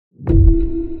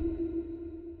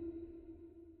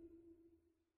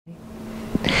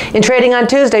In trading on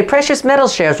Tuesday, precious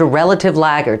metals shares were relative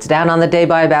laggards, down on the day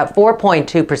by about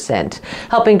 4.2%.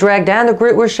 Helping drag down the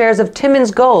group were shares of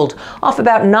Timmins Gold, off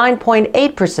about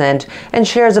 9.8%, and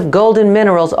shares of Golden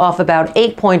Minerals off about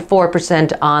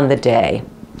 8.4% on the day.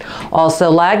 Also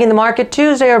lagging the market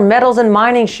Tuesday are metals and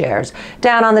mining shares,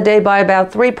 down on the day by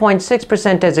about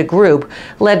 3.6% as a group,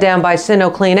 led down by Sino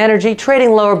Clean Energy,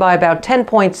 trading lower by about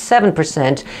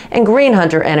 10.7%, and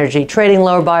Greenhunter Energy, trading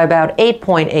lower by about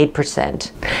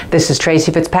 8.8%. This is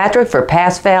Tracey Fitzpatrick for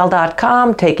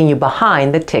PassFail.com, taking you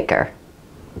behind the ticker.